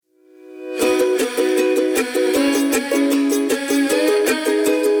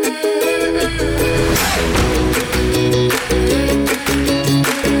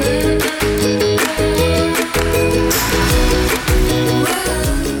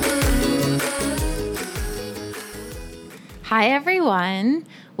Hi, everyone.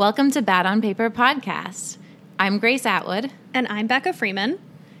 Welcome to Bad on Paper Podcast. I'm Grace Atwood. And I'm Becca Freeman.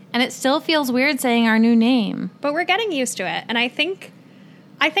 And it still feels weird saying our new name. But we're getting used to it. And I think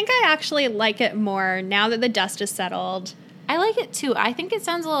I actually like it more now that the dust is settled. I like it, too. I think it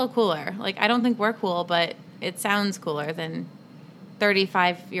sounds a little cooler. Like, I don't think we're cool, but it sounds cooler than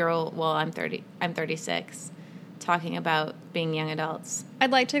 35-year-old, well, I'm 36, talking about being young adults.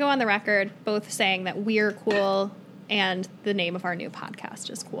 I'd like to go on the record both saying that we're cool and the name of our new podcast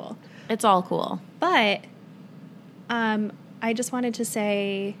is cool. It's all cool. But I just wanted to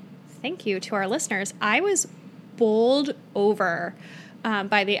say thank you to our listeners. I was bowled over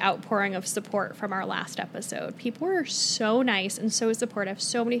by the outpouring of support from our last episode. People were so nice and so supportive.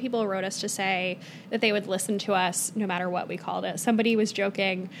 So many people wrote us to say that they would listen to us no matter what we called it. Somebody was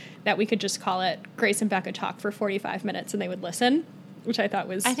joking that we could just call it Grace and Becca Talk for 45 minutes and they would listen, which I thought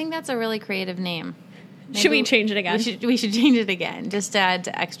was... I think that's a really creative name. Maybe should we change it again? We should change it again, just to add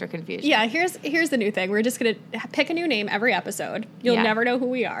to extra confusion. Yeah, here's the new thing. We're just going to pick a new name every episode. You'll never know who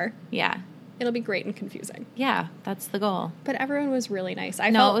we are. Yeah. It'll be great and confusing. Yeah, that's the goal. But everyone was really nice.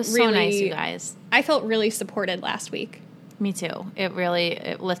 It was so nice, you guys. I felt really supported last week. Me too.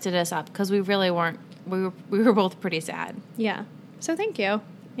 It lifted us up because we really weren't. We were both pretty sad. Yeah. So thank you.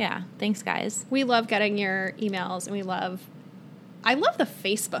 Yeah. Thanks, guys. We love getting your emails, and I love the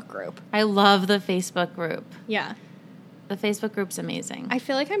Facebook group. I love the Facebook group. Yeah. The Facebook group's amazing. I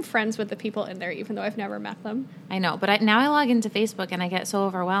feel like I'm friends with the people in there, even though I've never met them. I know, but now I log into Facebook and I get so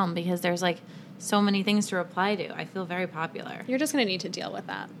overwhelmed because there's like so many things to reply to. I feel very popular. You're just going to need to deal with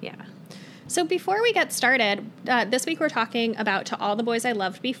that. Yeah. So before we get started, this week we're talking about To All the Boys I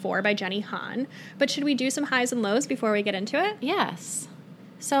Loved Before by Jenny Han. But should we do some highs and lows before we get into it? Yes.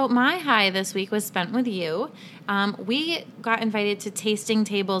 So my high this week was spent with you. We got invited to Tasting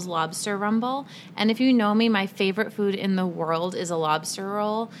Table's Lobster Rumble. And if you know me, my favorite food in the world is a lobster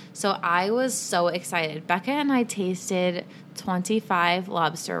roll. So I was so excited. Becca and I tasted 25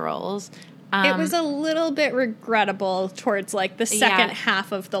 lobster rolls. It was a little bit regrettable towards like the second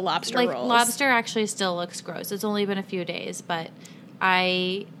half of the lobster rolls. Lobster actually still looks gross. It's only been a few days, but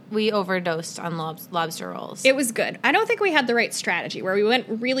we overdosed on lobster rolls. It was good. I don't think we had the right strategy where we went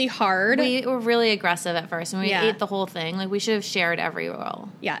really hard. We were really aggressive at first, and we ate the whole thing. Like, we should have shared every roll.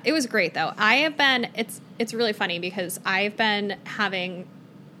 Yeah, it was great, though. It's really funny because I've been having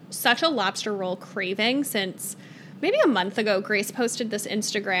such a lobster roll craving since maybe a month ago. Grace posted this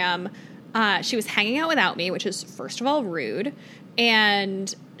Instagram. She was hanging out without me, which is, first of all, rude.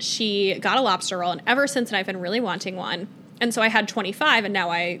 And she got a lobster roll, and ever since then, I've been really wanting one. And so I had 25, and now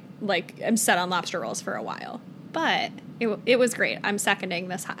I am set on lobster rolls for a while. But it was great. I'm seconding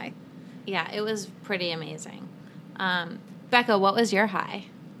this high. Yeah, it was pretty amazing. Becca, what was your high?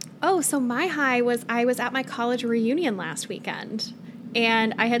 Oh, so my high was I was at my college reunion last weekend,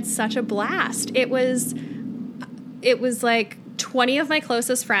 and I had such a blast. It was like 20 of my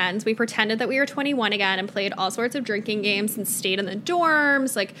closest friends. We pretended that we were 21 again and played all sorts of drinking games and stayed in the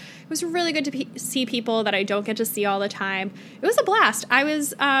dorms. Like, it was really good to see people that I don't get to see all the time. It was a blast. I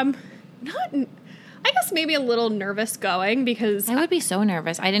was I guess maybe a little nervous going because... I would be so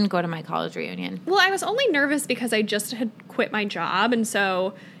nervous. I didn't go to my college reunion. Well, I was only nervous because I just had quit my job, and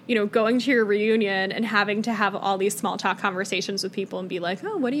so... going to your reunion and having to have all these small talk conversations with people and be like,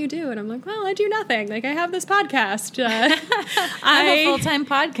 oh, what do you do? And I'm like, well, I do nothing. Like, I have this podcast. I'm a full-time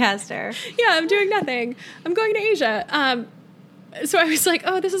podcaster. Yeah, I'm doing nothing. I'm going to Asia. So I was like,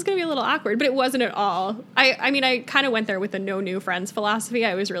 oh, this is going to be a little awkward, but it wasn't at all. I kind of went there with the no new friends philosophy.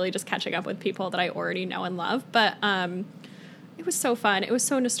 I was really just catching up with people that I already know and love. But it was so fun. It was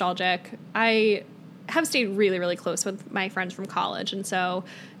so nostalgic. I have stayed really, really close with my friends from college. And so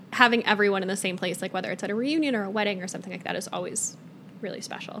having everyone in the same place, like whether it's at a reunion or a wedding or something like that, is always really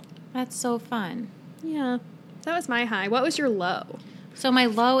special. That's so fun. Yeah. That was my high. What was your low? So my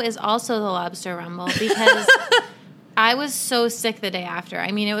low is also the lobster rumble because I was so sick the day after.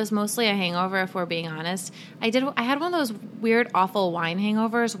 I mean, it was mostly a hangover, if we're being honest. I had one of those weird, awful wine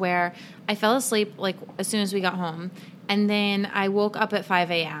hangovers where I fell asleep like as soon as we got home. And then I woke up at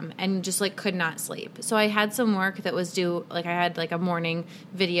 5 a.m. and just, like, could not sleep. So I had some work that was due. Like, I had, like, a morning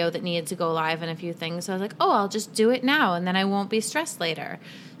video that needed to go live and a few things. So I was like, oh, I'll just do it now, and then I won't be stressed later.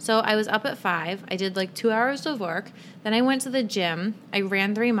 So I was up at 5. I did, like, 2 hours of work. Then I went to the gym. I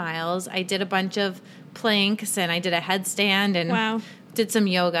ran 3 miles. I did a bunch of planks, and I did a headstand and did some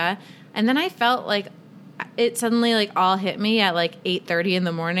yoga. And then I felt like it suddenly, like, all hit me at, like, 8:30 in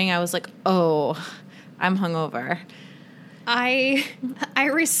the morning. I was like, oh, I'm hungover. I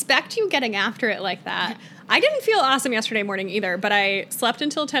respect you getting after it like that. I didn't feel awesome yesterday morning either, but I slept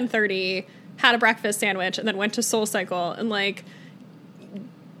until 10:30, had a breakfast sandwich, and then went to SoulCycle. And like,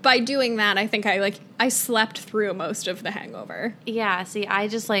 by doing that, I think I slept through most of the hangover. Yeah, see, I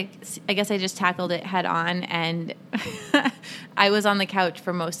guess I just tackled it head on, and I was on the couch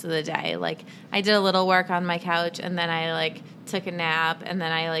for most of the day. Like, I did a little work on my couch, and then I, like, took a nap, and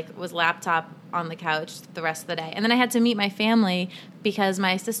then I, like, was laptop on the couch the rest of the day. And then I had to meet my family because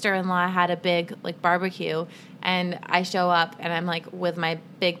my sister-in-law had a big, like, barbecue, and I show up, and I'm, like, with my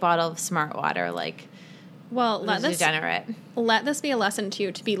big bottle of Smart Water, like, well, let this be a lesson to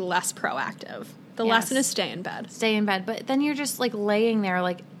you to be less proactive. The lesson is stay in bed. Stay in bed. But then you're just, like, laying there,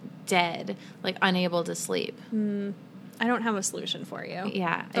 like, dead, like, unable to sleep. I don't have a solution for you.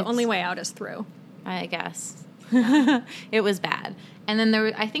 Yeah. The only way out is through. I guess. It was bad. And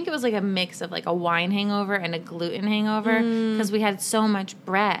then I think it was, like, a mix of, like, a wine hangover and a gluten hangover because we had so much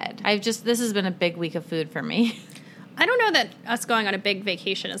bread. This has been a big week of food for me. I don't know that us going on a big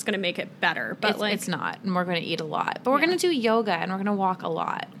vacation is going to make it better, but it's not. And we're going to eat a lot. But we're going to do yoga, and we're going to walk a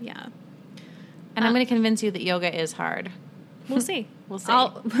lot. Yeah. And I'm going to convince you that yoga is hard. We'll see. We'll see.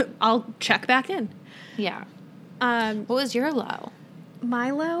 I'll check back in. Yeah. What was your low?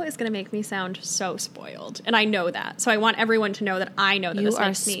 My low is going to make me sound so spoiled, and I know that. So I want everyone to know that I know that you this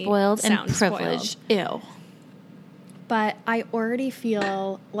makes me spoiled sound and privileged. Spoiled. Ew. But I already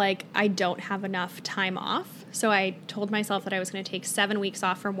feel like I don't have enough time off. So I told myself that I was going to take 7 weeks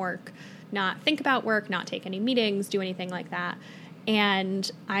off from work, not think about work, not take any meetings, do anything like that. And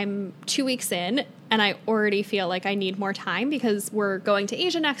I'm 2 weeks in, and I already feel like I need more time because we're going to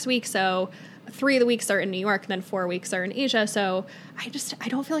Asia next week. So 3 of the weeks are in New York, and then 4 weeks are in Asia. So I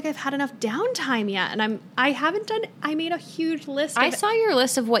don't feel like I've had enough downtime yet. And I made a huge list. I saw your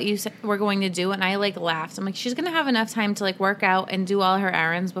list of what you were going to do, and I, like, laughed. I'm like, she's going to have enough time to, like, work out and do all her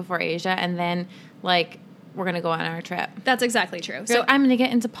errands before Asia, and then, like, we're going to go on our trip. That's exactly true. So I'm going to get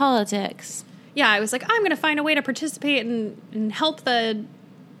into politics. Yeah, I was like, I'm going to find a way to participate and help the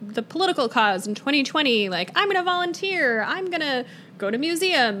political cause in 2020. Like, I'm going to volunteer. I'm going to go to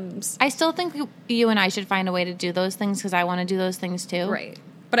museums. I still think you and I should find a way to do those things because I want to do those things too. Right.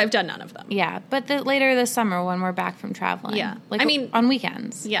 But I've done none of them. Yeah. But later this summer when we're back from traveling. Yeah. Like, I mean, on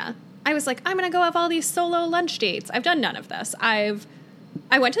weekends. Yeah. I was like, I'm going to go have all these solo lunch dates. I've done none of this.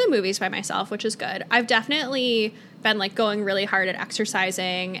 I went to the movies by myself, which is good. I've definitely been, like, going really hard at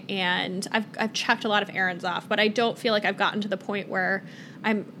exercising, and I've checked a lot of errands off, but I don't feel like I've gotten to the point where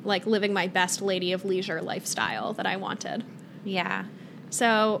I'm, like, living my best lady of leisure lifestyle that I wanted. Yeah.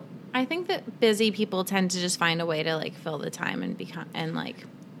 So I think that busy people tend to just find a way to, like, fill the time and like.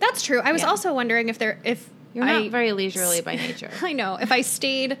 That's true. I was also wondering if you're not very leisurely by nature. I know. If I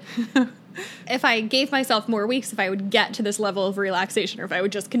stayed, if I gave myself more weeks, if I would get to this level of relaxation, or if I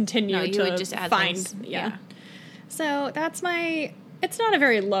would just continue would just add find. Things. Yeah. So that's it's not a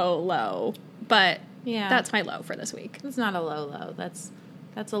very low, but yeah, that's my low for this week. It's not a low. That's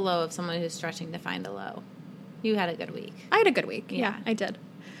a low of someone who's stretching to find a low. You had a good week. I had a good week. Yeah, I did.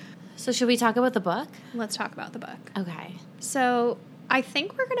 So should we talk about the book? Let's talk about the book. Okay. So I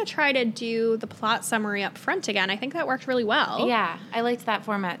think we're going to try to do the plot summary up front again. I think that worked really well. Yeah, I liked that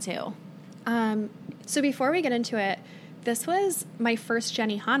format too. So before we get into it, this was my first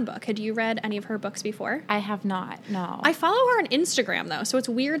Jenny Han book. Had you read any of her books before? I have not, no. I follow her on Instagram, though, so it's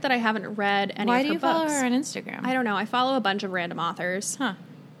weird that I haven't read any of her books. Why do you follow her on Instagram? I don't know. I follow a bunch of random authors. Huh.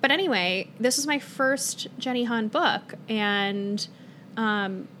 But anyway, this is my first Jenny Han book, and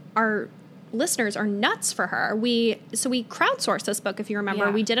our listeners are nuts for her. So we crowdsourced this book, if you remember.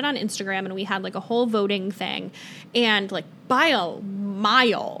 Yeah. We did it on Instagram, and we had, like, a whole voting thing. And, like, by a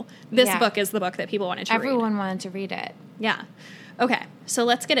mile, this book is the book that people wanted to read. Everyone wanted to read it. Yeah. Okay, so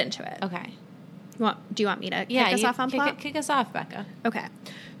let's get into it. Okay. Do you want me to kick us off on plot? Kick us off, Becca. Okay.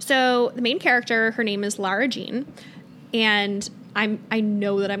 So the main character, her name is Lara Jean, and I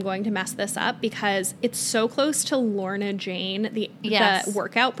know that I'm going to mess this up because it's so close to Lorna Jane, the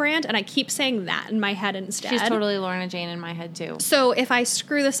workout brand, and I keep saying that in my head instead. She's totally Lorna Jane in my head too. So if I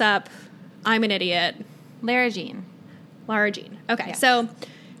screw this up, I'm an idiot. Lara Jean. Okay, yes. So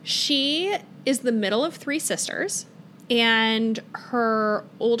she is the middle of 3 sisters, and her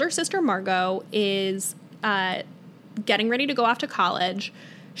older sister Margot is getting ready to go off to college.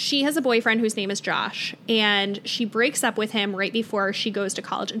 She has a boyfriend whose name is Josh, and she breaks up with him right before she goes to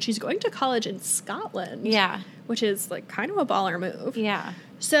college, and she's going to college in Scotland. Yeah. Which is, like, kind of a baller move. Yeah.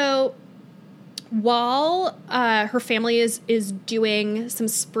 So while her family is doing some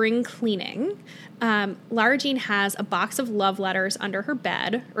spring cleaning, Lara Jean has a box of love letters under her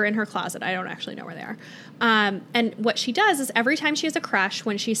bed, or in her closet. I don't actually know where they are. And what she does is every time she has a crush,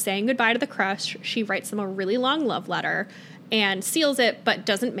 when she's saying goodbye to the crush, she writes them a really long love letter and seals it, but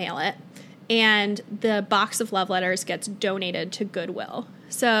doesn't mail it. and the box of love letters gets donated to Goodwill.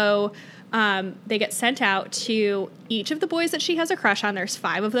 So they get sent out to each of the boys that she has a crush on. There's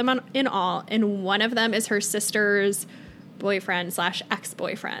 5 of them in all, and one of them is her sister's boyfriend /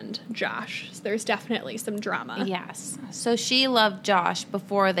 ex-boyfriend, Josh. So there's definitely some drama. Yes. So she loved Josh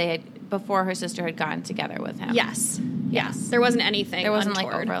before her sister had gotten together with him. Yes. There wasn't anything. There wasn't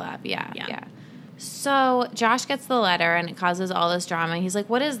untoward. like overlap. Yeah. So Josh gets the letter and it causes all this drama. He's like,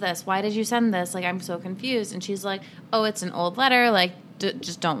 "What is this? Why did you send this? Like, I'm so confused." And she's like, "Oh, it's an old letter. Like,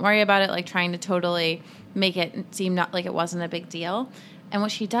 just don't worry about it." Like, trying to totally make it seem not like it wasn't a big deal. And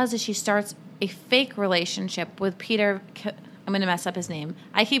what she does is she starts a fake relationship with Peter. I'm going to mess up his name.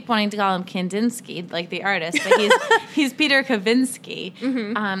 I keep wanting to call him Kandinsky, like the artist, but he's Peter Kavinsky.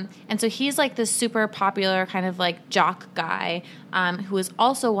 Mm-hmm. And so he's like this super popular kind of like jock guy who is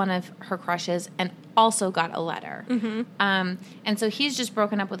also one of her crushes and also got a letter. Mm-hmm. And so he's just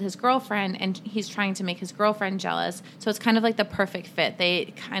broken up with his girlfriend and he's trying to make his girlfriend jealous. So it's kind of like the perfect fit.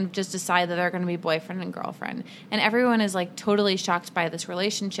 They kind of just decide that they're going to be boyfriend and girlfriend. And everyone is like totally shocked by this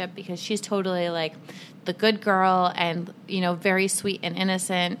relationship because she's totally like the good girl and, you know, very sweet and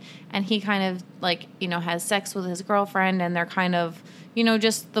innocent. And he kind of like, you know, has sex with his girlfriend and they're kind of, you know,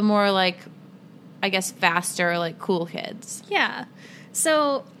 just the more like, I guess, faster, like cool kids. Yeah.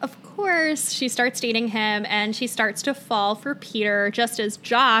 So, of course, she starts dating him and she starts to fall for Peter just as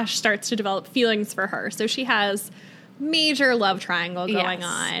Josh starts to develop feelings for her. So she has major love triangle going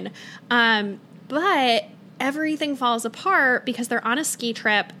on. But everything falls apart because they're on a ski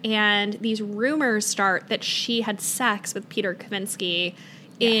trip and these rumors start that she had sex with Peter Kavinsky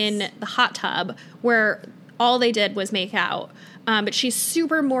in the hot tub where all they did was make out. But she's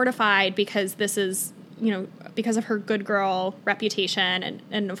super mortified because this is, you know, because of her good girl reputation.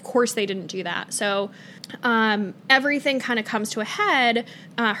 And of course they didn't do that. So everything kind of comes to a head.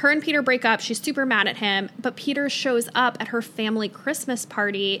 Her and Peter break up. She's super mad at him. But Peter shows up at her family Christmas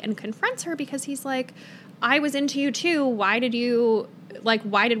party and confronts her because he's like, I was into you too. Why did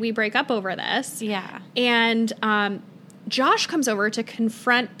we break up over this? Yeah. And Josh comes over to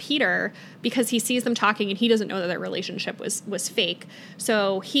confront Peter because he sees them talking and he doesn't know that their relationship was fake.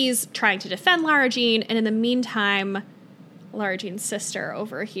 So he's trying to defend Lara Jean, and in the meantime, Lara Jean's sister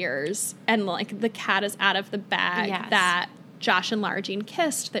overhears, and like the cat is out of the bag that Josh and Lara Jean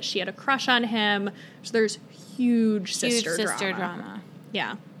kissed, that she had a crush on him. So there's huge sister drama.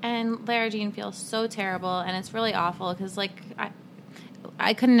 Yeah. And Lara Jean feels so terrible, and it's really awful because, like,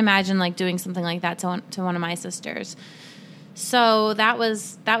 I couldn't imagine like doing something like that to one of my sisters. So that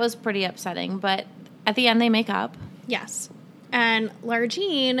was pretty upsetting. But at the end, they make up. Yes, and Lara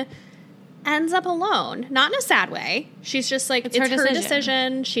Jean ends up alone, not in a sad way. She's just like it's her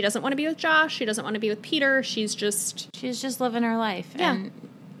decision. She doesn't want to be with Josh. She doesn't want to be with Peter. She's just living her life and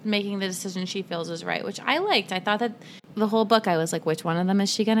making the decision she feels is right, which I liked. I thought that the whole book, I was like, which one of them is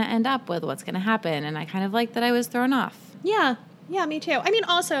she going to end up with? What's going to happen? And I kind of liked that I was thrown off. Yeah, me too. I mean,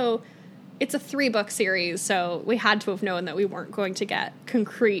 also, it's a 3-book series, so we had to have known that we weren't going to get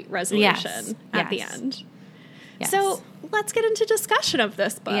concrete resolution at the end. Yes. So let's get into discussion of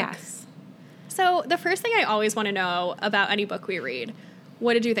this book. Yes. So the first thing I always want to know about any book we read,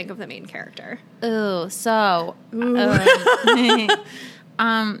 what did you think of the main character?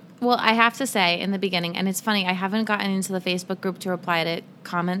 Well, I have to say in the beginning, and it's funny, I haven't gotten into the Facebook group to reply to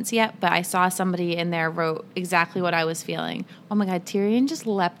comments yet, but I saw somebody in there wrote exactly what I was feeling. Oh my God, Tyrion just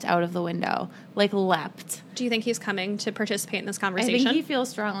leapt out of the window. Like, leapt. Do you think he's coming to participate in this conversation? I think he feels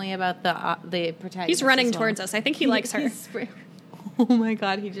strongly about the protagonist. He's running towards us. I think he likes her. Oh my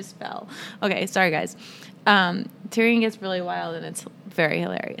God, he just fell. Okay, sorry guys. Tyrion gets really wild and it's very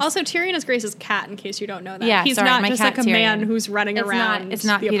hilarious. Also, Tyrion is Grace's cat, in case you don't know that. Yeah, he's not just like a Tyrion. Man who's running around. It's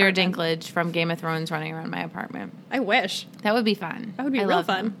not Peter Dinklage from Game of Thrones running around my apartment. I wish. That would be fun. That would be real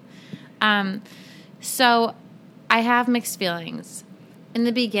fun. So I have mixed feelings. In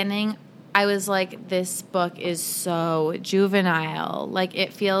the beginning, I was like, this book is so juvenile. Like,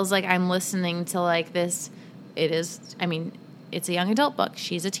 it feels like I'm listening to like this. It's a young adult book.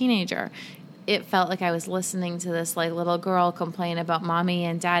 She's a teenager. It felt like I was listening to this like little girl complain about mommy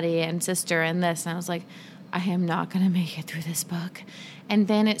and daddy and sister and this. And I was like, I am not going to make it through this book. And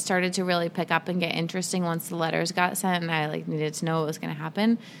then it started to really pick up and get interesting once the letters got sent and I like needed to know what was going to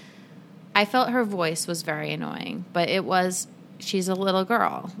happen. I felt her voice was very annoying, but she's a little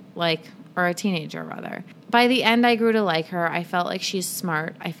girl, or a teenager rather. By the end, I grew to like her. I felt like she's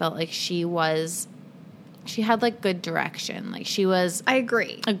smart. I felt like she had like good direction. Like she was I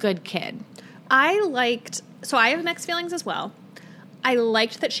agree. A good kid. So I have mixed feelings as well. I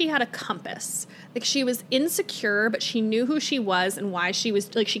liked that she had a compass. Like, she was insecure, but she knew who she was and why she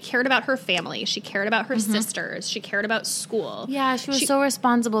was, like, she cared about her family. She cared about her sisters. She cared about school. Yeah, she was so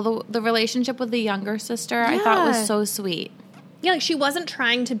responsible. The relationship with the younger sister, I thought was so sweet. Yeah, like, she wasn't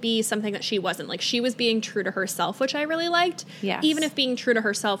trying to be something that she wasn't. Like, she was being true to herself, which I really liked. Yes. Even if being true to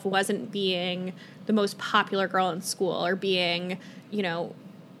herself wasn't being the most popular girl in school or being, you know,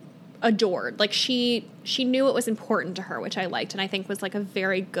 adored. Like, she knew it was important to her, which I liked, and I think was, like, a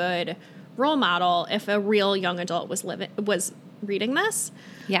very good role model if a real young adult was reading this.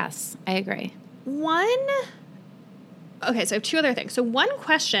 Yes, I agree. Okay, so I have two other things. So one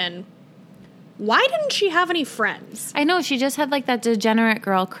question, why didn't she have any friends? I know, she just had, like, that degenerate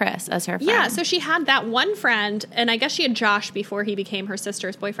girl, Chris, as her friend. Yeah, so she had that one friend, and I guess she had Josh before he became her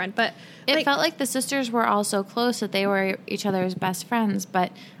sister's boyfriend, but... It felt like the sisters were all so close that they were each other's best friends,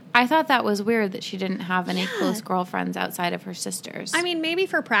 but I thought that was weird that she didn't have any close girlfriends outside of her sisters. I mean, maybe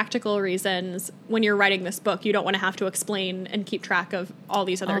for practical reasons, when you're writing this book, you don't want to have to explain and keep track of all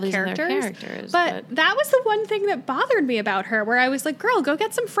these other characters. But that was the one thing that bothered me about her, where I was like, girl, go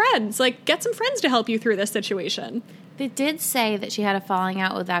get some friends. Like, get some friends to help you through this situation. They did say that she had a falling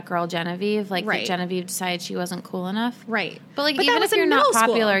out with that girl, Genevieve. Like, that Genevieve decided she wasn't cool enough. Right. But, like, even if you're not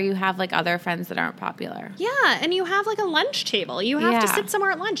popular, you have, like, other friends that aren't popular. Yeah, and you have, like, a lunch table. You have to sit somewhere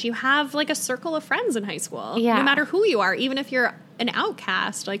at lunch. You have, like, a circle of friends in high school. Yeah. No matter who you are, even if you're an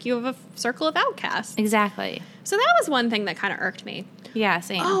outcast, like, you have a circle of outcasts. Exactly. So that was one thing that kind of irked me. Yeah,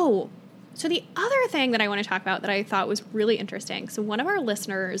 same. Oh, so the other thing that I want to talk about that I thought was really interesting. So one of our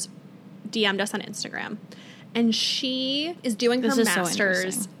listeners DM'd us on Instagram. And she is doing her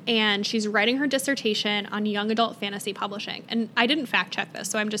master's, and she's writing her dissertation on young adult fantasy publishing. And I didn't fact check this,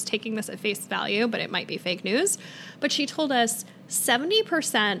 so I'm just taking this at face value, but it might be fake news. But she told us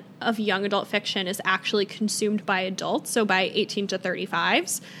 70% of young adult fiction is actually consumed by adults, so by 18 to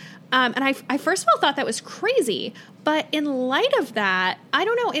 35s. And I first of all thought that was crazy. But in light of that, I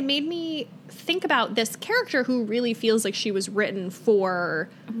don't know, it made me think about this character who really feels like she was written for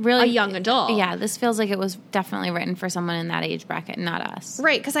a young adult. Yeah, this feels like it was definitely written for someone in that age bracket, not us.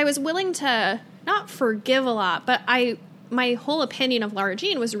 Right, because I was willing to not forgive a lot, but my whole opinion of Lara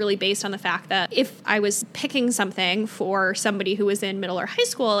Jean was really based on the fact that if I was picking something for somebody who was in middle or high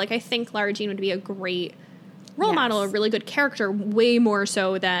school, like, I think Lara Jean would be a great role model, a really good character, way more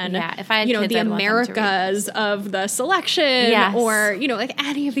so than, if I had you know, kids, the I'd want them to read Americas of the selection, or, you know, like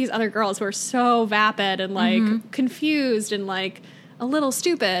any of these other girls who are so vapid and, like, confused and, like, a little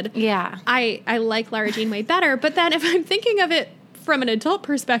stupid. Yeah. I like Lara Jean way better, but then if I'm thinking of it from an adult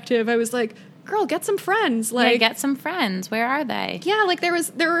perspective, I was like, girl, get some friends. Like, get some friends. Where are they? Yeah, like, there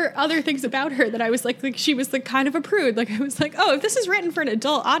were other things about her that I was like she was, like, kind of a prude. Like, I was like, oh, if this is written for an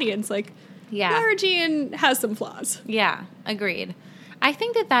adult audience, like, Lara Jean has some flaws. Yeah, agreed. I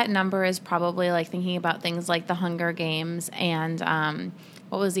think that number is probably, like, thinking about things like The Hunger Games and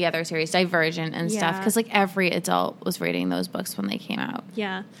what was the other series? Divergent and stuff. Because, like, every adult was reading those books when they came out.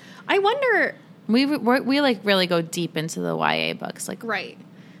 Yeah. I wonder... We like, really go deep into the YA books. Like, right.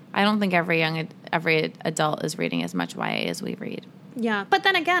 I don't think every adult is reading as much YA as we read. Yeah. But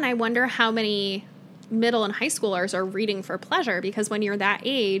then again, I wonder how many middle and high schoolers are reading for pleasure, because when you're that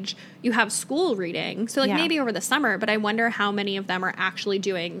age, you have school reading. So, like, maybe over the summer, but I wonder how many of them are actually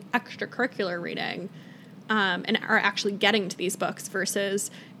doing extracurricular reading and are actually getting to these books versus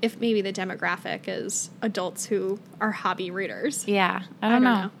if maybe the demographic is adults who are hobby readers. Yeah. I don't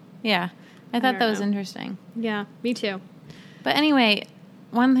know. Yeah. I thought that was interesting. Yeah, me too. But anyway,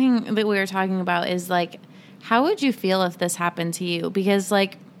 one thing that we were talking about is, like, how would you feel if this happened to you? Because,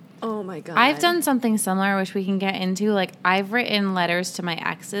 like, oh my God, I've done something similar, which we can get into. Like, I've written letters to my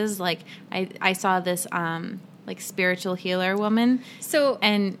exes. Like, I saw this, like, spiritual healer woman. So,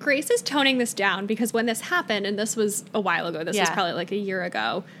 and Grace is toning this down because when this happened, and this was a while ago, this was probably like a year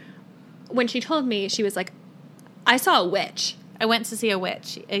ago, when she told me, she was like, I saw a witch. I went to see a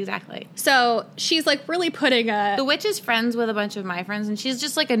witch. Exactly. So she's, like, really putting the witch is friends with a bunch of my friends, and she's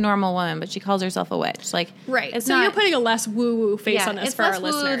just, like, a normal woman, but she calls herself a witch. Like, right. It's so you're putting a less woo-woo face on this for our listeners.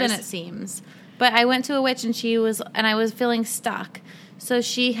 It's less woo-woo than it seems. But I went to a witch, and I was feeling stuck. So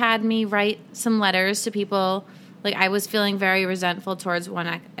she had me write some letters to people. Like, I was feeling very resentful towards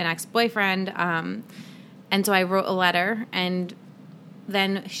an ex-boyfriend. And so I wrote a letter, and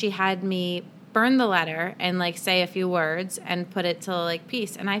then she had me burn the letter and, like, say a few words and put it to, like,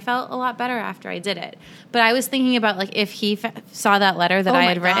 peace. And I felt a lot better after I did it. But I was thinking about, like, if he saw that letter that I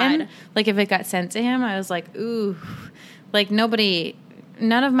had written, like, if it got sent to him, I was like, ooh, like, none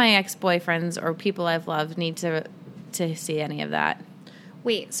of my ex-boyfriends or people I've loved need to see any of that.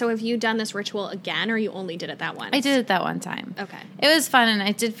 Wait, so have you done this ritual again, or you only did it that once? I did it that one time. Okay. It was fun, and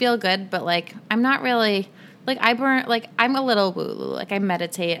I did feel good, but, like, I'm not really, like, I'm a little woo-woo. Like, I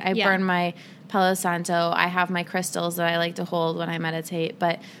meditate. I burn my Palo Santo. I have my crystals that I like to hold when I meditate.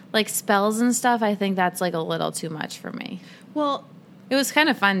 But, like, spells and stuff, I think that's, like, a little too much for me. Well, it was kind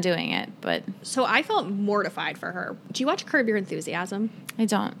of fun doing it, but... So I felt mortified for her. Do you watch Curb Your Enthusiasm? I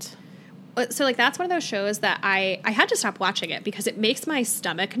don't. So, like, that's one of those shows that I had to stop watching it because it makes my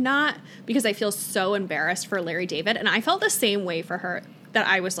stomach knot because I feel so embarrassed for Larry David. And I felt the same way for her, that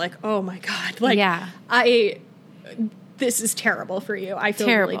I was like, oh, my God. Like, this is terrible for you. I feel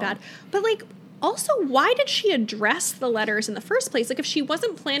really bad. But, like, also, why did she address the letters in the first place? Like, if she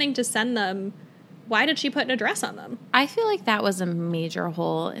wasn't planning to send them, why did she put an address on them? I feel like that was a major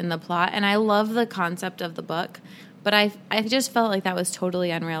hole in the plot. And I love the concept of the book. But I just felt like that was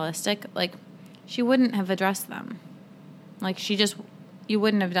totally unrealistic. Like, she wouldn't have addressed them. Like, you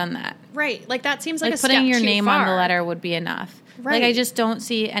wouldn't have done that. Right. Like, that seems like a step putting your too name far. on the letter would be enough. Right. Like, I just don't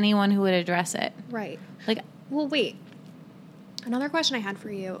see anyone who would address it. Right. Like, well, wait. Another question I had for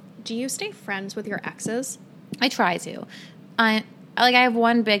you. Do you stay friends with your exes? I try to. I have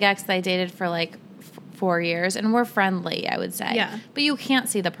one big ex that I dated for, like, 4 years, and we're friendly, I would say. Yeah. But you can't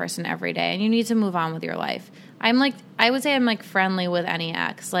see the person every day, and you need to move on with your life. I would say I'm, like, friendly with any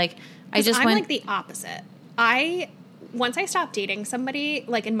ex. Like, I'm like the opposite. Once I stop dating somebody,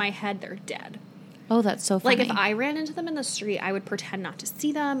 like, in my head, they're dead. Oh, that's so funny. Like, if I ran into them in the street, I would pretend not to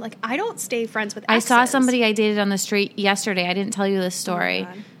see them. Like, I don't stay friends with exes. I saw somebody I dated on the street yesterday. I didn't tell you this story.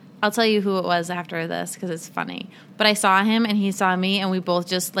 Oh, I'll tell you who it was after this because it's funny. But I saw him and he saw me, and we both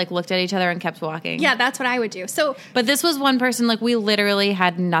just, like, looked at each other and kept walking. Yeah, that's what I would do. But this was one person, like, we literally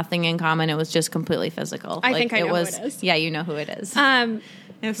had nothing in common. It was just completely physical. I think I know who it is. Yeah, you know who it is.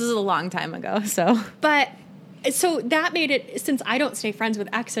 This was a long time ago, so. But so that made it, since I don't stay friends with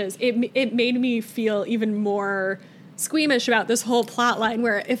exes, it made me feel even more squeamish about this whole plot line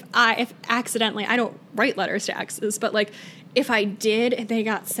where if accidentally, I don't write letters to exes, but, like, if I did and they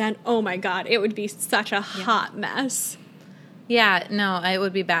got sent, oh my God, it would be such a hot mess. Yeah, no, it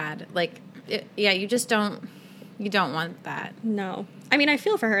would be bad. Like, you just don't want that. No. I mean, I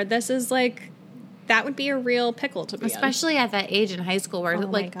feel for her. This is, like, that would be a real pickle to be Especially at that age in high school where,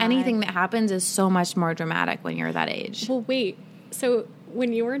 like, anything that happens is so much more dramatic when you're that age. Well, wait. So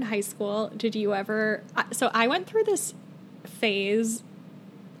when you were in high school, did you ever... So I went through this phase.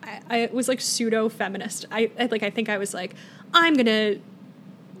 I was, like, pseudo-feminist. I think I was like, I'm going to...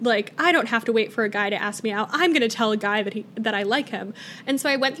 Like, I don't have to wait for a guy to ask me out. I'm going to tell a guy that I like him. And so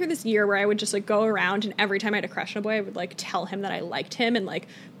I went through this year where I would just, like, go around, and every time I had a crush on a boy, I would, like, tell him that I liked him and, like,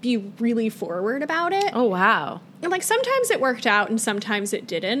 be really forward about it. Oh, wow. And, like, sometimes it worked out and sometimes it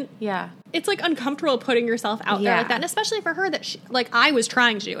didn't. Yeah. It's, like, uncomfortable putting yourself out there like that. And especially for her that, I was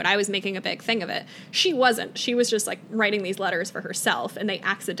trying to do it. I was making a big thing of it. She wasn't. She was just, like, writing these letters for herself, and they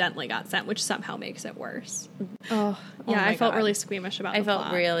accidentally got sent, which somehow makes it worse. Oh, yeah, I felt really squeamish about the plot. I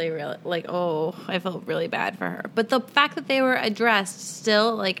felt really, really, like, I felt really bad for her. But the fact that they were addressed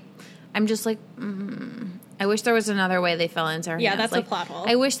still, like, I'm just like, I wish there was another way they fell into her hands. Yeah, that's like, a plot hole.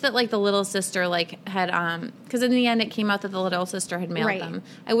 I wish that, like, the little sister, like, had, because in the end it came out that the little sister had mailed them.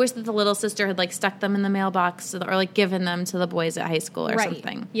 I wish that the little sister had, like, stuck them in the mailbox or, like, given them to the boys at high school or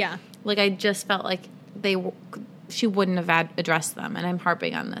something. Yeah. Like, I just felt like she wouldn't have addressed them, and I'm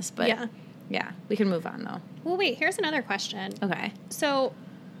harping on this, but yeah, we can move on, though. Well, wait, here's another question. Okay. So,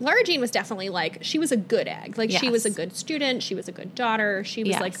 Lara Jean was definitely, like, she was a good egg. Like, she was a good student. She was a good daughter. She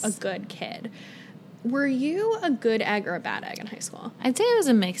was, like, a good kid. Were you a good egg or a bad egg in high school? I'd say I was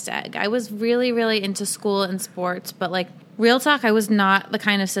a mixed egg. I was really, really into school and sports, but, like, real talk, I was not the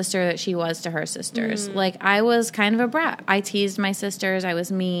kind of sister that she was to her sisters. Like, I was kind of a brat. I teased my sisters. I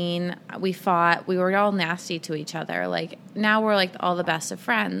was mean. We fought. We were all nasty to each other. Like, now we're, like, all the best of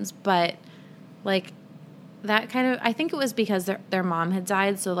friends, but, like, that kind of, I think it was because their mom had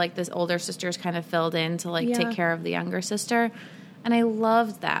died, so, like, this older sisters kind of filled in to, like, take care of the younger sister. And I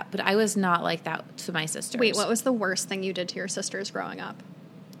loved that, but I was not like that to my sisters. Wait, what was the worst thing you did to your sisters growing up?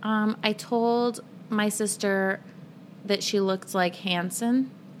 I told my sister that she looked like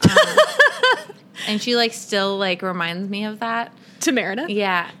Hanson. And she, like, still, like, reminds me of that. To Meredith?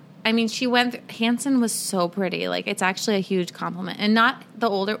 Yeah. I mean, Hanson was so pretty. Like, it's actually a huge compliment. And not the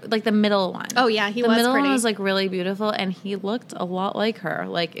older, like, the middle one. Oh, yeah, he was pretty. The middle one was, like, really beautiful, and he looked a lot like her.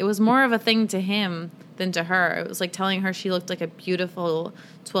 Like, it was more of a thing to him than to her. It was like telling her she looked like a beautiful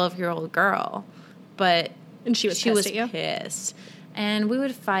 12-year-old girl. But and she was pissed at you? Pissed. and we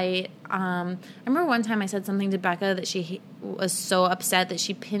would fight. I remember one time I said something to Becca that she was so upset that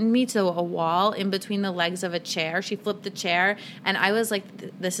she pinned me to a wall in between the legs of a chair. She flipped the chair, and I was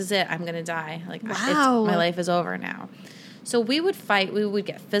like, "This is it. I'm going to die. Like, wow. my life is over now." So we would fight. We would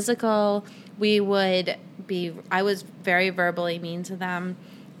get physical. I was very verbally mean to them.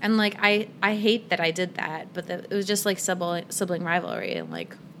 And, like, I hate that I did that, but it was just, like, sibling rivalry. And,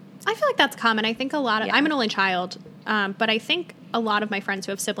 like, I feel like that's common. I think a lot of, I'm an only child, but I think a lot of my friends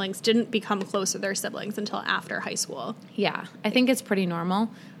who have siblings didn't become close with their siblings until after high school. Yeah, I think it's pretty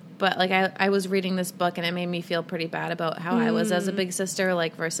normal. But, like, I was reading this book, and it made me feel pretty bad about how I was as a big sister,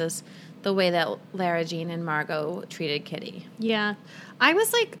 like, versus the way that Lara Jean and Margot treated Kitty. Yeah. I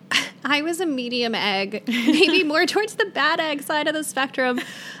was a medium egg, maybe more towards the bad egg side of the spectrum.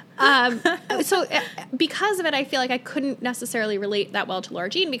 So because of it, I feel like I couldn't necessarily relate that well to Lara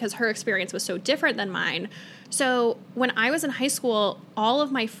Jean because her experience was so different than mine. So when I was in high school, all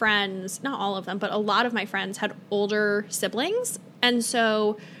of my friends, not all of them, but a lot of my friends had older siblings. And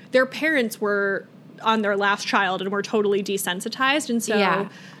so their parents were on their last child and were totally desensitized. And so,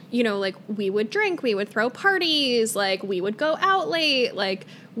 you know, like, we would drink, we would throw parties, like, we would go out late. Like,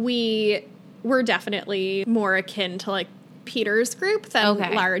 we were definitely more akin to, like, Peter's group than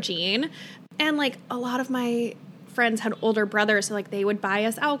Lara Jean. And, like, a lot of my friends had older brothers, so, like, they would buy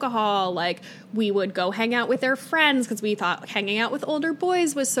us alcohol. Like, we would go hang out with their friends because we thought hanging out with older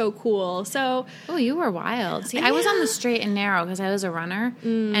boys was so cool. So, oh, you were wild. See, I was on the straight and narrow because I was a runner,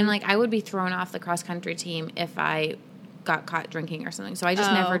 and, like, I would be thrown off the cross country team if I got caught drinking or something. So I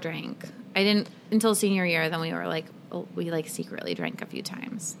just never drank. I didn't until senior year. Then we were like, we like secretly drank a few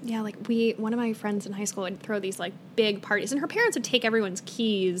times. Yeah, like one of my friends in high school would throw these like big parties, and her parents would take everyone's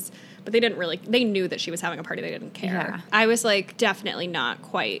keys, but they knew that she was having a party. They didn't care. Yeah. I was like definitely not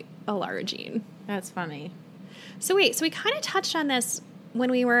quite a Lara Jean. That's funny. So we kind of touched on this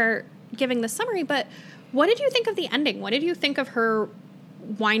when we were giving the summary, but what did you think of the ending? What did you think of her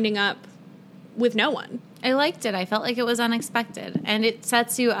winding up with no one? I liked it. I felt like it was unexpected, and it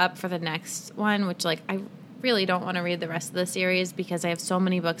sets you up for the next one, which, like, I really don't want to read the rest of the series because I have so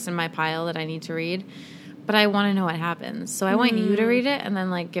many books in my pile that I need to read, but I want to know what happens. So I want you to read it and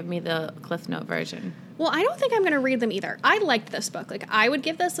then, like, give me the Cliff Note version. Well, I don't think I'm going to read them either. I liked this book. Like, I would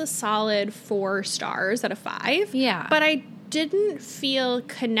give this a solid 4 stars out of 5. Yeah. But I didn't feel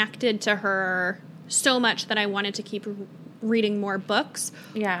connected to her so much that I wanted to keep reading more books.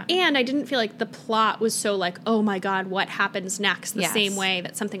 Yeah. And I didn't feel like the plot was so like, oh my God, what happens next? The same way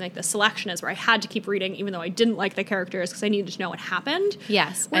that something like The Selection is, where I had to keep reading even though I didn't like the characters because I needed to know what happened.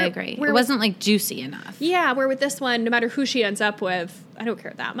 Yes, I agree. It wasn't like juicy enough. Yeah, where with this one, no matter who she ends up with, I don't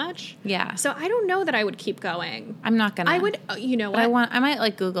care that much. Yeah. So I don't know that I would keep going. I'm not gonna. I would, you know what? I might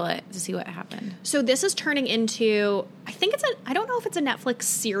like Google it to see what happened. So this is turning into, I don't know if it's a Netflix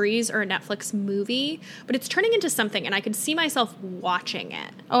series or a Netflix movie, but it's turning into something, and I could see myself watching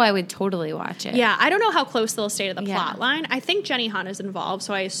it. Oh, I would totally watch it. Yeah, I don't know how close they'll stay to the plot line. I think Jenny Han is involved,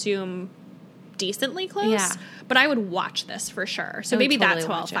 so I assume decently close. Yeah. But I would watch this for sure. So maybe totally that's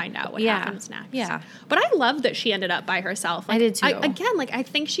how I'll watch it. find out what happens next. Yeah. But I love that she ended up by herself. Like, I did too. I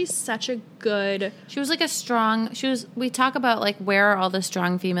think she's such a good... She was like we talk about like where are all the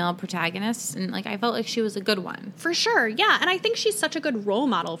strong female protagonists, and like I felt like she was a good one. For sure, yeah. And I think she's such a good role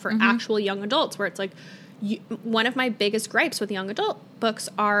model for actual young adults, where it's like, one of my biggest gripes with young adult books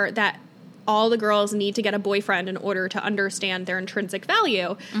are that all the girls need to get a boyfriend in order to understand their intrinsic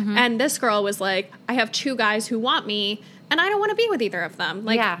value. And this girl was like, I have 2 guys who want me, and I don't want to be with either of them.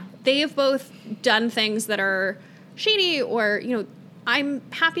 Like, they've both done things that are shady, or, you know, I'm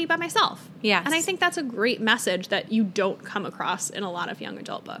happy by myself. Yes. And I think that's a great message that you don't come across in a lot of young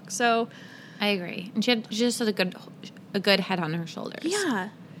adult books. So I agree. And she just had a good head on her shoulders. Yeah.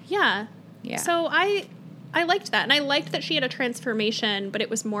 Yeah. So I liked that. And I liked that she had a transformation, but it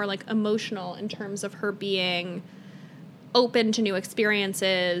was more like emotional in terms of her being open to new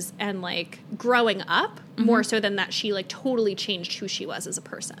experiences and like growing up more so than that she like totally changed who she was as a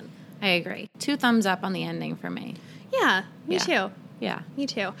person. I agree. 2 thumbs up on the ending for me. Yeah, me too. Yeah. Me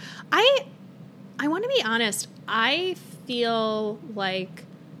too. I want to be honest. I feel like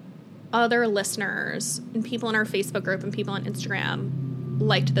other listeners and people in our Facebook group and people on Instagram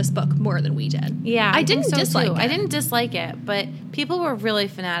liked this book more than we did. Yeah, I didn't dislike it. I didn't dislike it, but people were really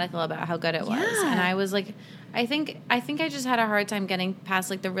fanatical about how good it was. And I was like, I think I just had a hard time getting past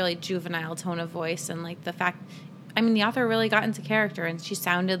like the really juvenile tone of voice and like the fact, I mean, the author really got into character and she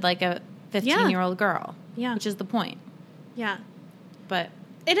sounded like a 15-year-old girl. Yeah. Which is the point. Yeah. But...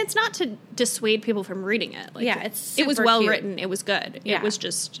 And it's not to dissuade people from reading it. Like, it was well cute. written. It was good. Yeah. It was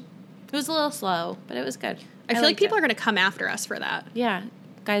just... It was a little slow, but it was good. I feel like people are going to come after us for that. Yeah.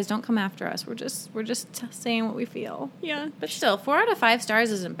 Guys, don't come after us. We're just saying what we feel. Yeah. But still, 4 out of 5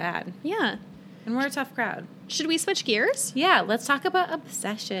 stars isn't bad. Yeah. And we're a tough crowd. Should we switch gears? Yeah, let's talk about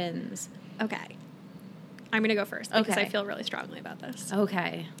obsessions. Okay. I'm going to go first because Okay. I feel really strongly about this.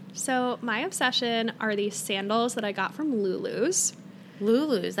 Okay. So my obsession are these sandals that I got from Lulu's.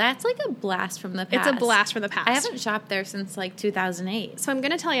 Lulu's. That's like a blast from the past. It's a blast from the past. I haven't shopped there since like 2008. So I'm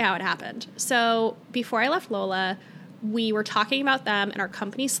going to tell you how it happened. So before I left Lola, we were talking about them in our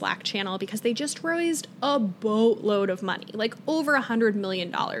company Slack channel because they just raised a boatload of money, like over $100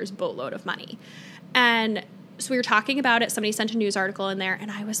 million boatload of money. And so we were talking about it. Somebody sent a news article in there,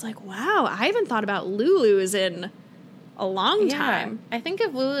 and I was like, wow, I haven't thought about Lulu's in a long time. I think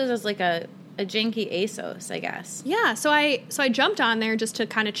of Lulu's as like a janky ASOS, I guess. Yeah, so I jumped on there just to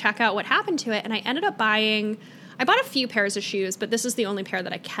kind of check out what happened to it, and I ended up I bought a few pairs of shoes, but this is the only pair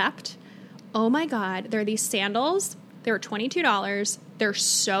that I kept. Oh my God, they're these sandals. They were $22. They're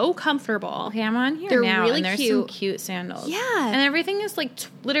so comfortable. Okay, I'm on here They're now, really and there's some cute sandals. Yeah. And everything is like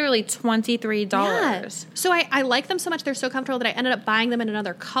literally $23. Yeah. So I like them so much. They're so comfortable that I ended up buying them in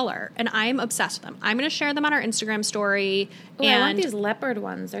another color, and I'm obsessed with them. I'm going to share them on our Instagram story. Ooh, I want these leopard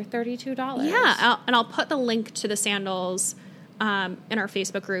ones. They're $32. Yeah, I'll put the link to the sandals in our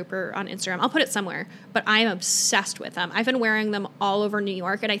Facebook group or on Instagram. I'll put it somewhere, but I'm obsessed with them. I've been wearing them all over New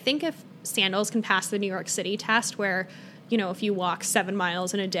York, and I think if sandals can pass the New York City test where, you know, if you walk 7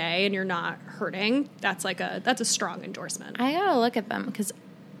 miles in a day and you're not hurting, that's a strong endorsement. I gotta look at them because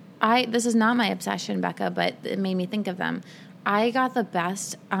this is not my obsession, Becca, but it made me think of them. I got the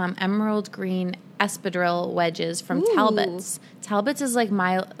best emerald green espadrille wedges from Ooh. Talbot's. Talbot's is like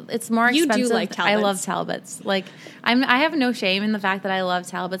it's more You expensive. do like I Talbot's. love Talbot's. Like I have no shame in the fact that I love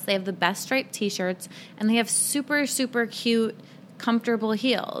Talbot's. They have the best striped t-shirts, and they have super, super cute, comfortable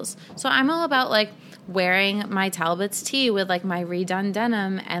heels. So I'm all about like wearing my Talbot's tee with like my redone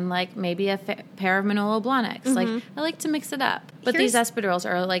denim and like maybe a pair of Manolo Blahniks. Mm-hmm. Like I like to mix it up. But these espadrilles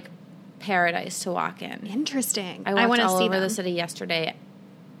are like paradise to walk in. Interesting. I walked all over them. the city yesterday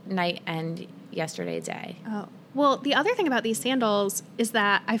night and yesterday day. Oh. Well, the other thing about these sandals is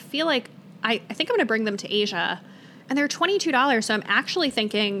that I feel like I think I'm going to bring them to Asia, and they're $22. So I'm actually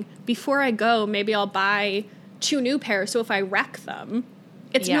thinking before I go, maybe I'll buy 2 new pairs. So if I wreck them,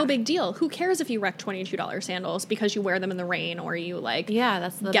 it's no big deal. Who cares if you wreck $22 sandals because you wear them in the rain or you like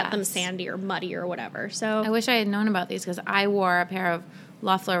that's the get best. them sandy or muddy or whatever. So I wish I had known about these because I wore a pair of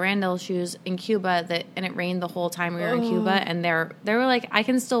La Florandel shoes in Cuba and it rained the whole time we were in Cuba, and they were like, I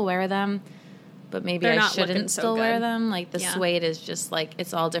can still wear them, but maybe They're I not looking shouldn't so still wear good. them. Like the Yeah. suede is just like,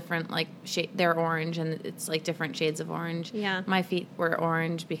 it's all different, like they're orange and it's like different shades of orange. Yeah. My feet were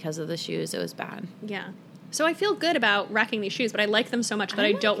orange because of the shoes. It was bad. yeah. So I feel good about wrecking these shoes, but I like them so much that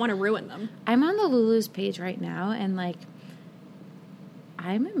I don't want to ruin them. I'm on the Lulu's page right now, and like,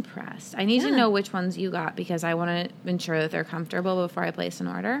 I'm impressed. I need to Yeah. know which ones you got because I want to ensure that they're comfortable before I place an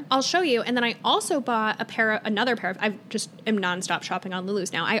order. I'll show you. And then I also bought another pair of, I just am nonstop shopping on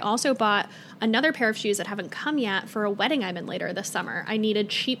Lulu's now. I also bought another pair of shoes that haven't come yet for a wedding I'm in later this summer. I needed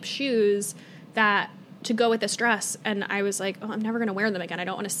cheap shoes to go with this dress. And I was like, oh, I'm never going to wear them again. I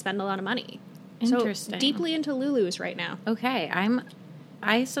don't want to spend a lot of money. Interesting. So deeply into Lulu's right now. Okay,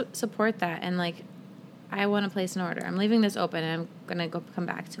 I support that, and like, I want to place an order. I'm leaving this open, and I'm gonna come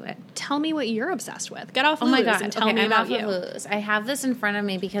back to it. Tell me what you're obsessed with. Get off Oh Lulu's my god! and tell Okay, me I'm about off you. of Lulu's. I have this in front of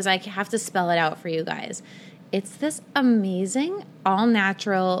me because I have to spell it out for you guys. It's this amazing all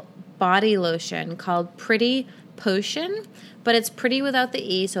natural body lotion called Pretty Potion, but it's pretty without the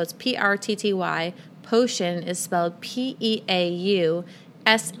E, so it's PRTTY. Potion is spelled PEAUSHUN,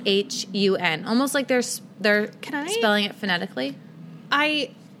 almost like they're spelling it phonetically.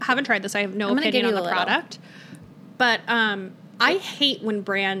 I haven't tried this. I have no I'm gonna opinion give on you the a little. product. But I hate when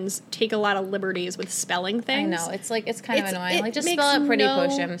brands take a lot of liberties with spelling I things. know it's kind of annoying. It Like just makes spell it Pretty no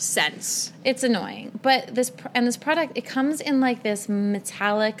Potion. sense. It's annoying, but this product, it comes in like this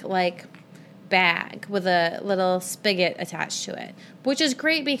metallic like bag with a little spigot attached to it, which is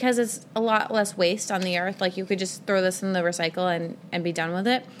great because it's a lot less waste on the earth. Like you could just throw this in the recycle and be done with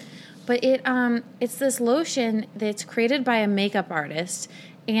it. But it's this lotion that's created by a makeup artist,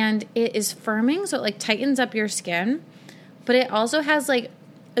 and it is firming, so it like tightens up your skin, but it also has like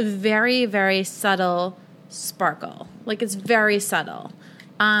a very, very subtle sparkle. Like it's very subtle.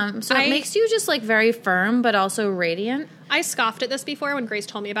 So it makes you just like very firm, but also radiant. I scoffed at this before when Grace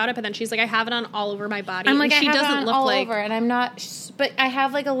told me about it, but then she's like, I have it on all over my body. I'm like, and she I have doesn't it on look all like over, and I'm not, but I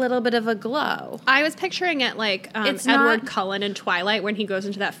have like a little bit of a glow. I was picturing it like It's Edward not- Cullen in Twilight when he goes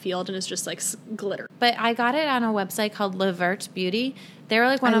into that field and is just like glitter. But I got it on a website called Levert Beauty. They're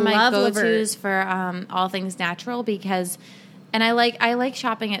like one I of my love go-tos for all things natural because, and I like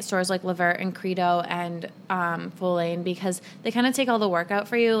shopping at stores like Levert and Credo and Full Lane because they kind of take all the work out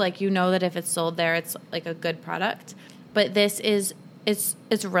for you. Like you know that if it's sold there, it's like a good product. But this is it's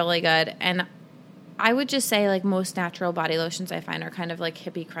really good, and I would just say like most natural body lotions I find are kind of like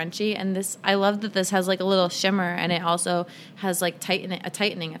hippie crunchy, and this I love that this has like a little shimmer and it also has like a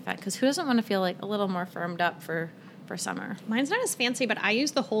tightening effect because who doesn't want to feel like a little more firmed up for summer? Mine's not as fancy, but I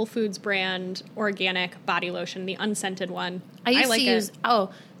use the Whole Foods brand organic body lotion, the unscented one. I used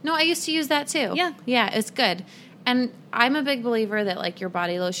to use that too. Yeah, it's good. And I'm a big believer that like your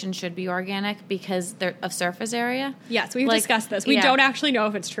body lotion should be organic because they're of surface area. Yes, we've Like, discussed this. We don't actually know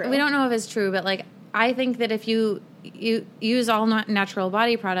if it's true. We don't know if it's true, but like I think that if you use all natural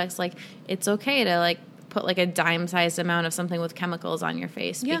body products, like it's okay to like put like a dime-sized amount of something with chemicals on your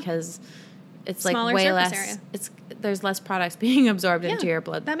face because it's Smaller like way surface less. area. There's less products being absorbed into your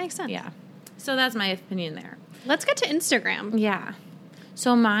blood. That makes sense. Yeah. So that's my opinion there. Let's get to Instagram. Yeah.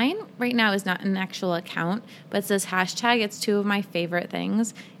 So mine right now is not an actual account, but it says hashtag. It's two of my favorite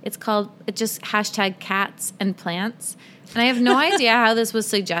things. It's just hashtag cats and plants. And I have no idea how this was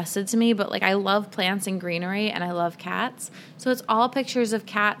suggested to me, but like I love plants and greenery and I love cats. So it's all pictures of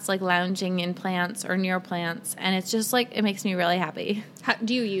cats like lounging in plants or near plants. And it's just like, it makes me really happy.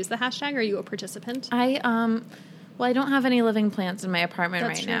 Do you use the hashtag? Or are you a participant? Well, I don't have any living plants in my apartment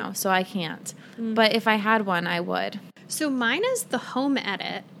That's right true. now, so I can't. But if I had one, I would. So mine is the Home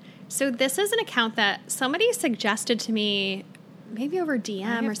Edit. So this is an account that somebody suggested to me maybe over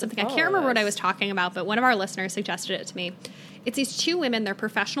DM or something. I can't remember what I was talking about, but one of our listeners suggested it to me. It's these two women. They're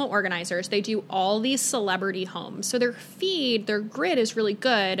professional organizers. They do all these celebrity homes. So their grid is really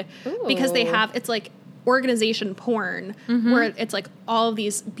good because they have, it's like organization porn where it's like all of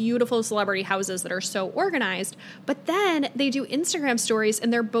these beautiful celebrity houses that are so organized. But then they do Instagram stories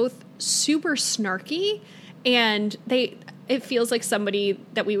and they're both super snarky and it feels like somebody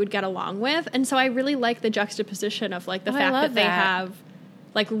that we would get along with. And so I really like the juxtaposition of like the fact that they have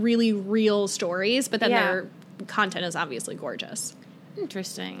like really real stories, but then their content is obviously gorgeous.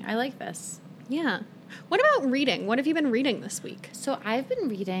 Interesting. I like this. Yeah. What about reading? What have you been reading this week? So I've been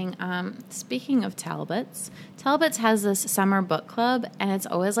reading, speaking of Talbot's has this summer book club, and it's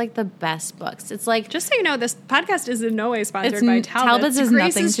always like the best books. It's like, just so you know, this podcast is in no way sponsored by Talbot's. Talbot's has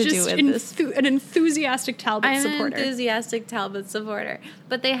Grace nothing is to do just with this. an enthusiastic Talbot supporter. I'm an enthusiastic Talbot supporter.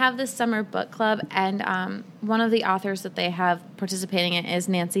 But they have this summer book club, and one of the authors that they have participating in is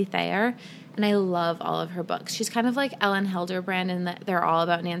Nancy Thayer. And I love all of her books. She's kind of like Ellen Hilderbrand in that they're all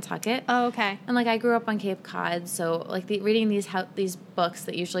about Nantucket. Oh, okay. And like I grew up on Cape Cod, so like reading these books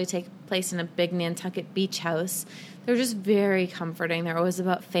that usually take place in a big Nantucket beach house, they're just very comforting. They're always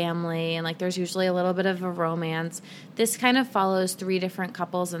about family, and like there's usually a little bit of a romance. This kind of follows 3 different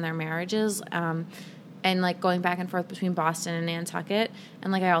couples and their marriages, and like going back and forth between Boston and Nantucket.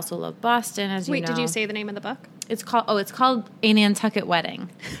 And like I also love Boston, as you know. Wait, did you say the name of the book? It's called A Nantucket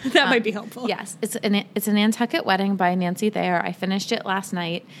Wedding. That might be helpful. Yes, it's a Nantucket Wedding by Nancy Thayer. I finished it last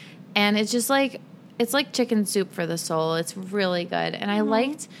night, and it's just like it's like chicken soup for the soul. It's really good, and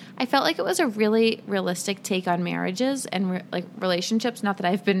I felt like it was a really realistic take on marriages and like relationships. Not that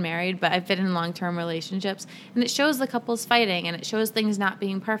I've been married, but I've been in long-term relationships, and it shows the couples fighting, and it shows things not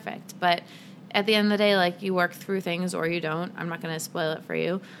being perfect, but at the end of the day, like you work through things or you don't. I'm not going to spoil it for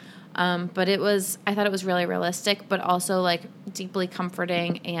you. But I thought it was really realistic, but also like deeply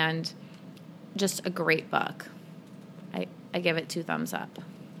comforting and just a great book. I give it 2 thumbs up.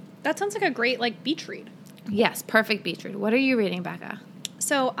 That sounds like a great like beach read. Yes, perfect beach read. What are you reading, Becca?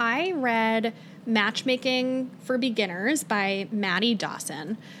 So I read Matchmaking for Beginners by Maddie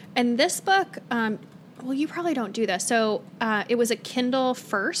Dawson. And this book, well, you probably don't do this. So it was a Kindle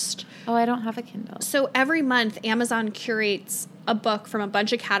first. Oh, I don't have a Kindle. So every month, Amazon curates a book from a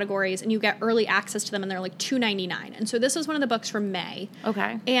bunch of categories, and you get early access to them, and they're like $2.99. And so this is one of the books from May.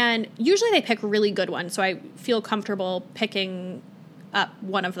 Okay. And usually they pick really good ones, so I feel comfortable picking up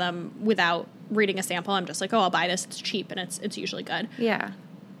one of them without reading a sample. I'm just like, oh, I'll buy this. It's cheap, and it's usually good. Yeah.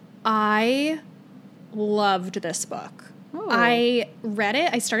 I loved this book. Oh. I read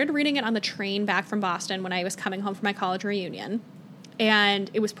it. I started reading it on the train back from Boston when I was coming home from my college reunion.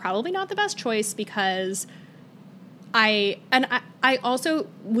 And it was probably not the best choice because I also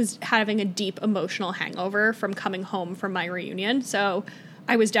was having a deep emotional hangover from coming home from my reunion. So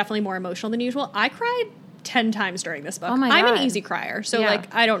I was definitely more emotional than usual. I cried 10 times during this book. Oh my I'm God. an easy crier. So Yeah.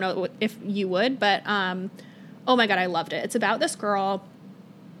 like, I don't know if you would, but, oh my God, I loved it. It's about this girl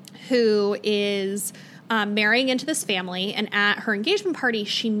who is marrying into this family, and at her engagement party,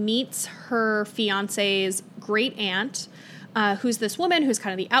 she meets her fiance's great aunt, who's this woman who's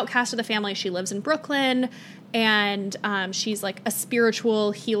kind of the outcast of the family. She lives in Brooklyn, and she's like a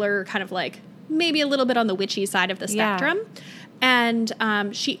spiritual healer, kind of like maybe a little bit on the witchy side of the spectrum. And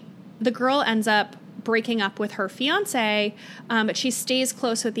the girl ends up breaking up with her fiance, but she stays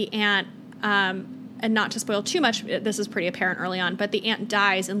close with the aunt. And not to spoil too much, this is pretty apparent early on, but the aunt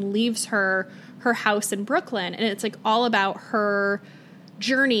dies and leaves her house in Brooklyn. And it's like all about her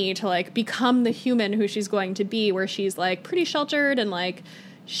journey to like become the human who she's going to be, where she's like pretty sheltered and like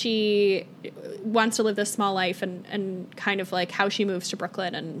she wants to live this small life, and kind of like how she moves to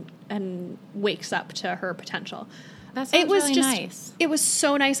Brooklyn and wakes up to her potential. That sounds really nice. It was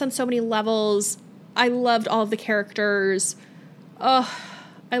so nice on so many levels. I loved all of the characters. Oh,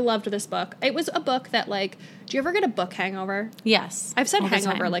 I loved this book. It was a book that, like, do you ever get a book hangover? Yes. I've said all the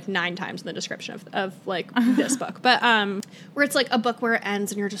hangover time. like 9 times in the description of like this book. But where it's like a book where it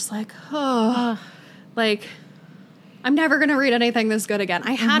ends and you're just like, oh, like I'm never going to read anything this good again.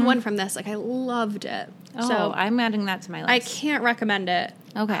 I had one from this. Like, I loved it. Oh, So I'm adding that to my list. I can't recommend it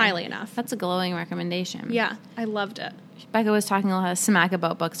highly enough. That's a glowing recommendation. Yeah, I loved it. Becca was talking a lot of smack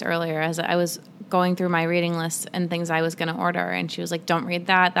about books earlier as I was going through my reading list and things I was going to order. And she was like, don't read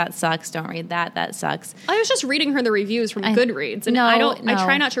that. That sucks. Don't read that. That sucks. I was just reading her the reviews from Goodreads. And No. I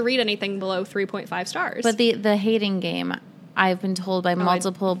try not to read anything below 3.5 stars. But the hating game, I've been told by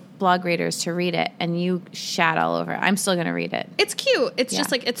multiple blog readers to read it, and you shat all over it. I'm still going to read it. it's cute. It's just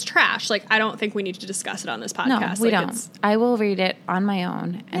Yeah. like, it's trash. Like, I don't think we need to discuss it on this No, podcast. we Like, don't. It's I will read it on my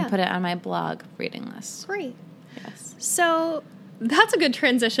own and Yeah. put it on my blog reading list. great. Yes. So that's a good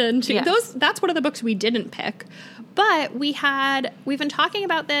transition to Yes. that's one of the books we didn't pick. But we've been talking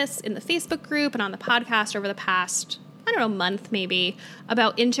about this in the Facebook group and on the podcast over the past, I don't know, month maybe,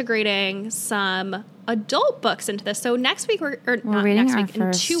 about integrating some adult books into this. So next week We're reading next our week,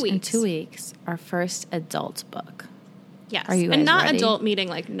 first, in 2 weeks. our first adult book. Yes. Are you and guys not ready? adult meaning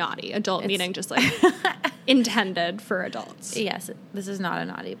like naughty. Adult meaning just like intended for adults. Yes, this is not a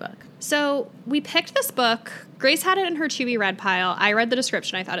naughty book. So we picked this book. Grace had it in her to be read pile. I read the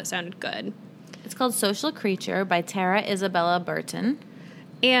description. I thought it sounded good. It's called Social Creature by Tara Isabella Burton.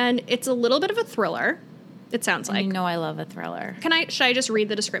 And it's a little bit of a thriller, it sounds like. And you know I love a thriller. Should I just read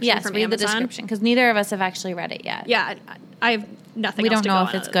the description Yes, from read Amazon? the description, because neither of us have actually read it yet. Yeah, I have nothing We else don't to know go if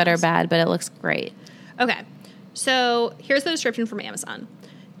on it's other good than or this. bad, but it looks great. Okay, so here's the description from Amazon.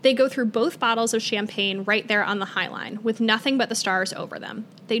 They go through both bottles of champagne right there on the High Line, with nothing but the stars over them.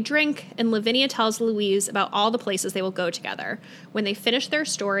 They drink, and Lavinia tells Louise about all the places they will go together when they finish their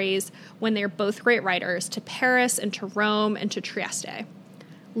stories, when they're both great writers, to Paris and to Rome and to Trieste.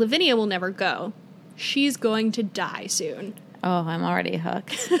 Lavinia will never go. She's going to die soon. Oh, I'm already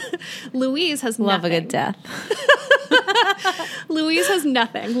hooked. Louise has Love nothing. a good death. Louise has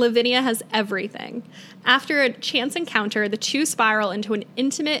nothing. Lavinia has everything. After a chance encounter, the two spiral into an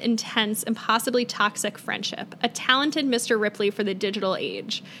intimate, intense, and possibly toxic friendship. A talented Mr. Ripley for the digital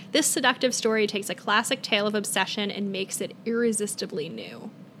age. This seductive story takes a classic tale of obsession and makes it irresistibly new.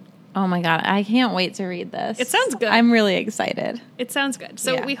 Oh my God, I can't wait to read this. It sounds good. I'm really excited. It sounds good.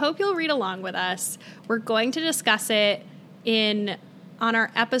 So Yeah. we hope you'll read along with us. We're going to discuss it on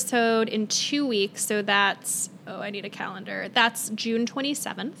our episode in 2 weeks. So that's, I need a calendar. That's June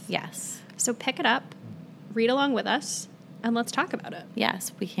 27th. Yes. So pick it up, read along with us, and let's talk about it.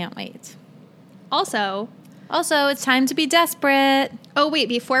 Yes, we can't wait. Also, it's time to be desperate. oh, wait,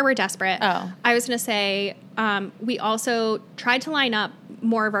 before we're desperate, Oh. I was going to say we also tried to line up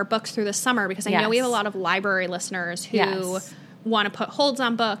more of our books through the summer because I know we have a Yes. lot of library listeners who Yes. want to put holds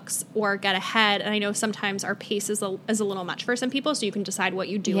on books or get ahead. And I know sometimes our pace is a little much for some people, so you can decide what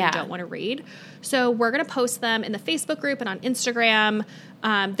you do Yeah. and don't want to read. So we're going to post them in the Facebook group and on Instagram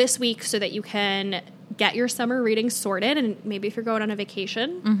this week so that you can get your summer reading sorted. And maybe if you're going on a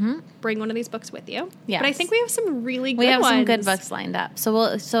vacation, bring one of these books with you. Yes. But I think we have some really good We have ones. some good books lined up.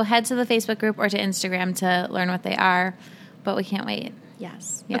 So head to the Facebook group or to Instagram to learn what they are. But we can't wait.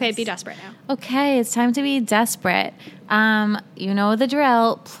 Yes. Yes. Okay, be desperate now. Okay, it's time to be desperate. You know the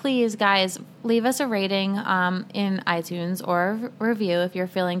drill. Please, guys, leave us a rating in iTunes or a review if you're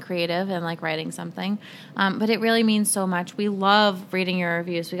feeling creative and like writing something. But it really means so much. We love reading your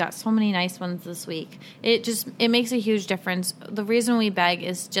reviews. We got so many nice ones this week. It makes a huge difference. The reason we beg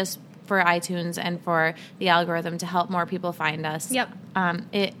is just for iTunes and for the algorithm to help more people find us. Yep.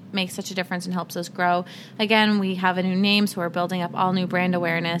 It makes such a difference and helps us grow. Again, we have a new name, so we're building up all new brand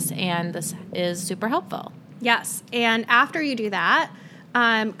awareness, and this is super helpful. Yes. And after you do that,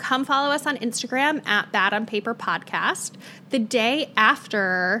 come follow us on Instagram at Bad on Paper Podcast. The day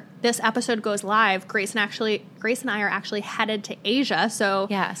after this episode goes live, Grace and I are actually headed to Asia. So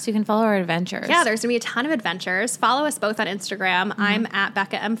you can follow our adventures. Yeah, there's going to be a ton of adventures. Follow us both on Instagram. I'm at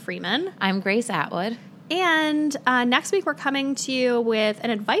Becca M. Freeman. I'm Grace Atwood. And next week, we're coming to you with an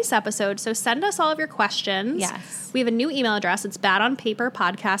advice episode. So send us all of your questions. Yes. We have a new email address. It's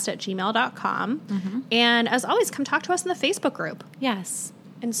badonpaperpodcast@gmail.com. And as always, come talk to us in the Facebook group. Yes.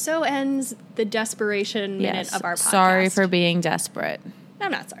 And so ends the desperation minute of our podcast. Sorry for being desperate.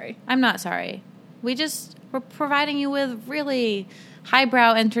 I'm not sorry. I'm not sorry. We're providing you with really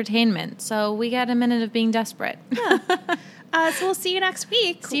highbrow entertainment. So we got a minute of being desperate. Yeah. So we'll see you next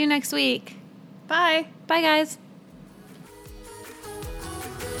week. See you next week. Bye. Bye, guys.